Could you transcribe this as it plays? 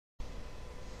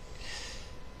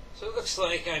So it looks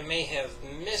like I may have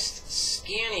missed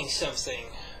scanning something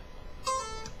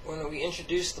when we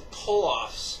introduced the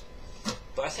pull-offs.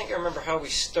 But I think I remember how we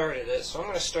started it, so I'm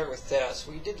going to start with that. So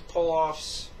we did the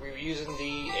pull-offs. We were using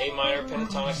the A minor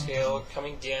pentatonic scale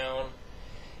coming down,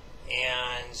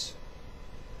 and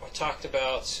I talked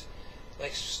about,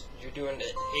 like, you're doing the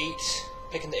 8,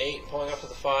 picking the 8 and pulling up to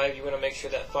the 5. You want to make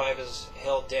sure that 5 is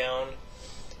held down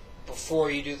before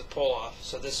you do the pull-off.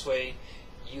 So this way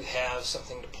you have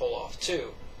something to pull off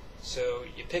too. So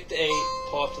you pick the 8,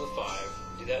 pull up to the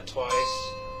 5. Do that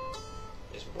twice.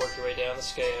 Just work your way down the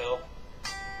scale.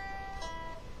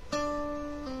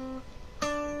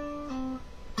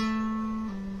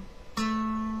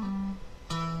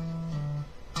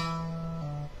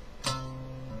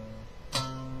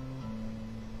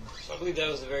 So I believe that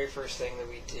was the very first thing that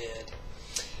we did.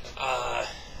 I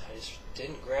just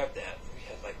didn't grab that. We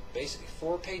had like basically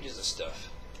 4 pages of stuff.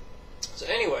 So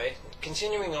anyway,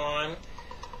 continuing on, the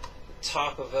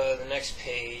top of the next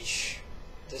page,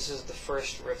 this is the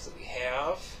first riff that we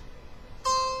have.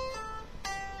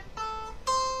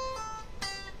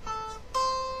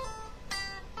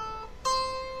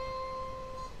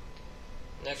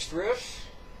 Next riff.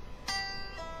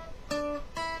 And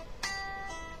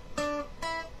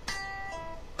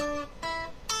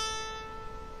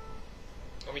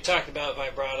we talked about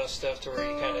vibrato stuff to where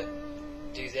you kind of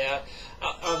do that.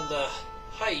 On the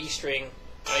high E string,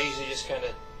 I usually just kind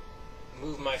of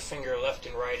move my finger left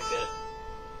and right a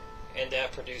bit, and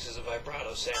that produces a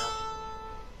vibrato sound.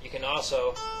 You can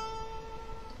also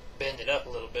bend it up a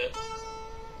little bit,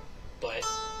 but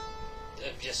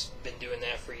I've just been doing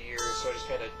that for years, so I just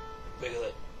kind of wiggle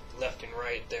it left and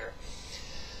right there.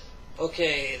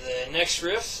 Okay, the next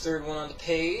riff, third one on the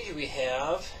page, we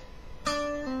have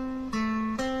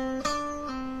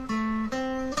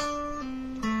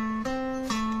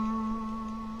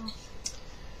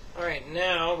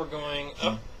now we're going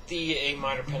up the A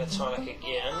minor pentatonic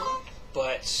again,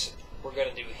 but we're going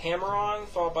to do hammer on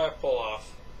followed by a pull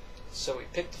off. So we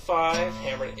pick the 5,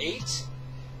 hammer to 8,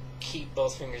 keep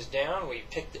both fingers down, we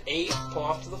pick the 8, pull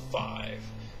off to the 5.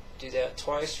 Do that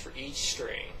twice for each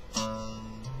string.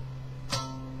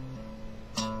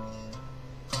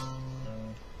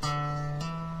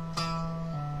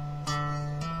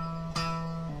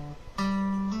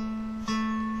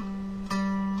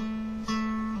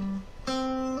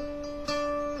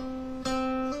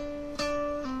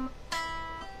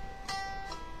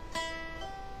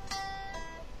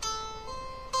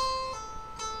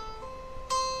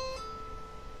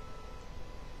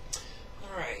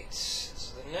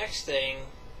 Next thing,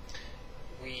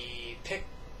 we pick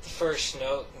the first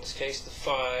note, in this case the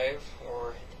 5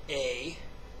 or A,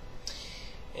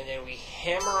 and then we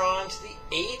hammer on to the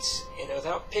 8, and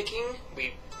without picking,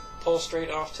 we pull straight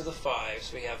off to the 5.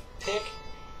 So we have pick,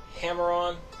 hammer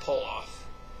on, pull off.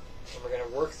 And we're going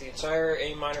to work the entire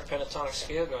A minor pentatonic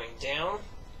scale going down.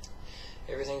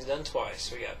 Everything's done twice.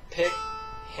 So we got pick,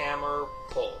 hammer,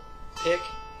 pull. Pick,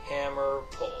 hammer,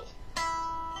 pull.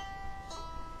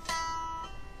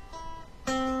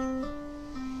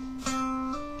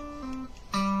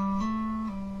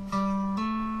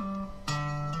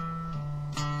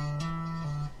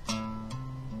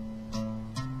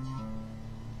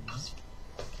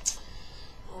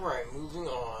 Alright, moving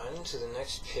on to the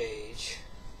next page.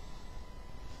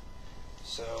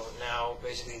 So now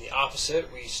basically the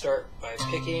opposite. We start by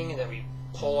picking and then we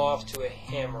pull off to a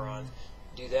hammer on.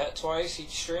 Do that twice each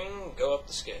string, go up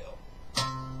the scale.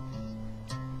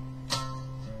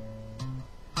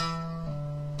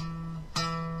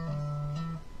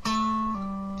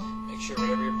 Make sure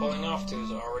whatever you're pulling off to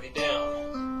is already down.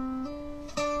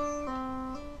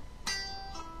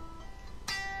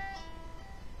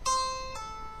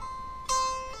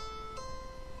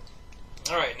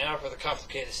 Alright, now for the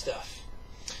complicated stuff.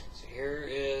 So here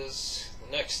is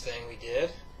the next thing we did.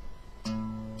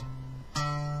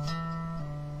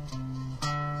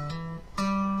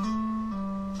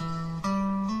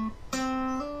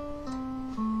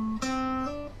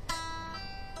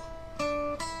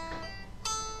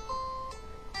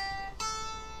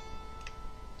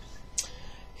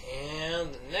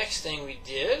 And the next thing we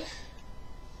did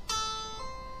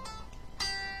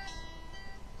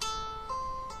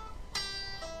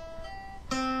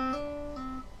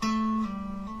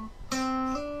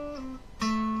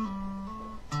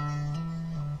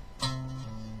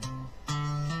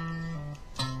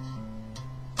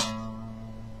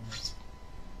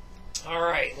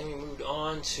Alright, then we moved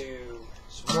on to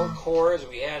some more chords.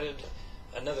 We added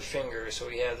another finger. So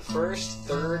we have the first,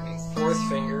 third, and fourth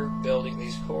finger building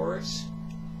these chords.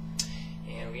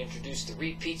 And we we introduced the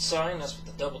repeat sign. That's what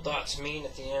the double dots mean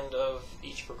at the end of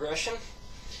each progression.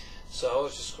 So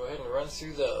let's just go ahead and run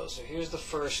through those. So here's the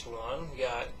first one. We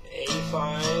got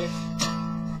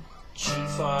A5,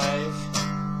 G5,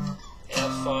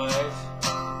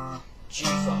 F5,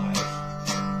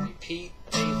 G5. Repeat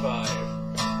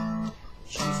A5,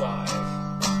 G5,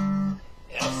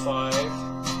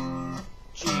 F5,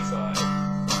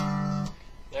 G5.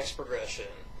 Next progression.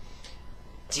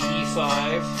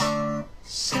 D5,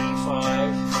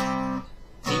 C5,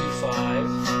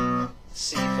 B5,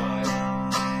 C5,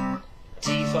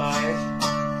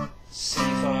 D5,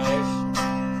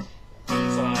 C5,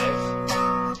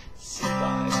 B5,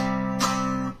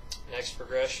 C5. Next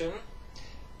progression.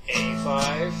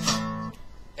 A5,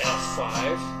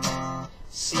 F5,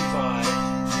 C5,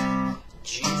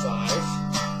 G5,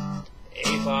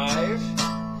 A5,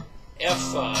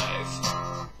 F5,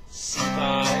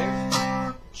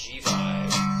 C5, G5.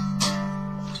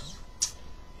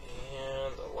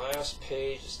 And the last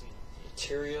page is the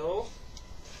material.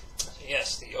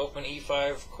 Yes, the open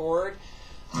E5 chord.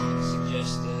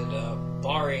 Suggested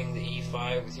barring the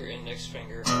E5 with your index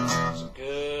finger. It's a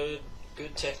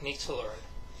good technique to learn.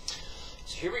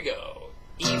 So here we go.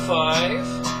 E5,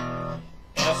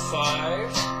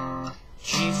 F5,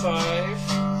 G5,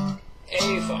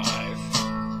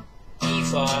 A5,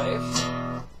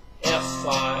 E5,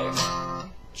 F5,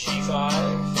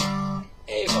 G5,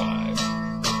 A5.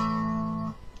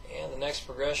 And the next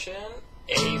progression,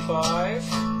 A5,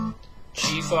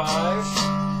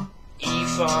 G5,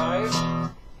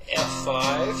 E5,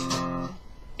 F5,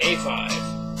 A5,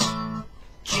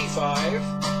 G5,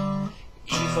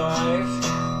 E5,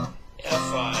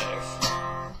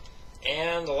 F5.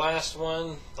 And the last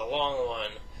one, the long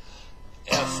one,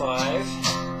 F5,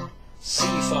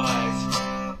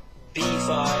 C5,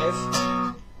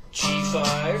 B5,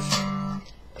 G5,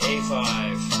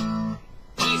 A5,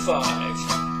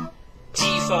 E5,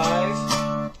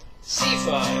 D5,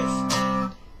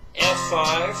 C5,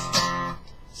 F5,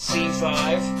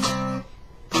 C5,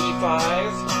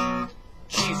 B5,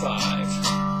 G5,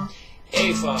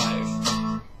 A5,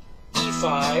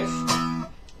 E5,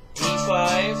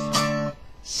 D5,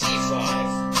 C5.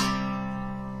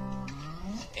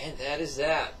 And that is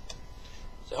that.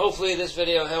 So hopefully this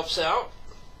video helps out.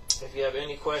 If you have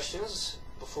any questions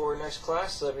before next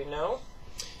class, let me know.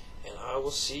 And I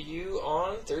will see you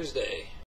on Thursday.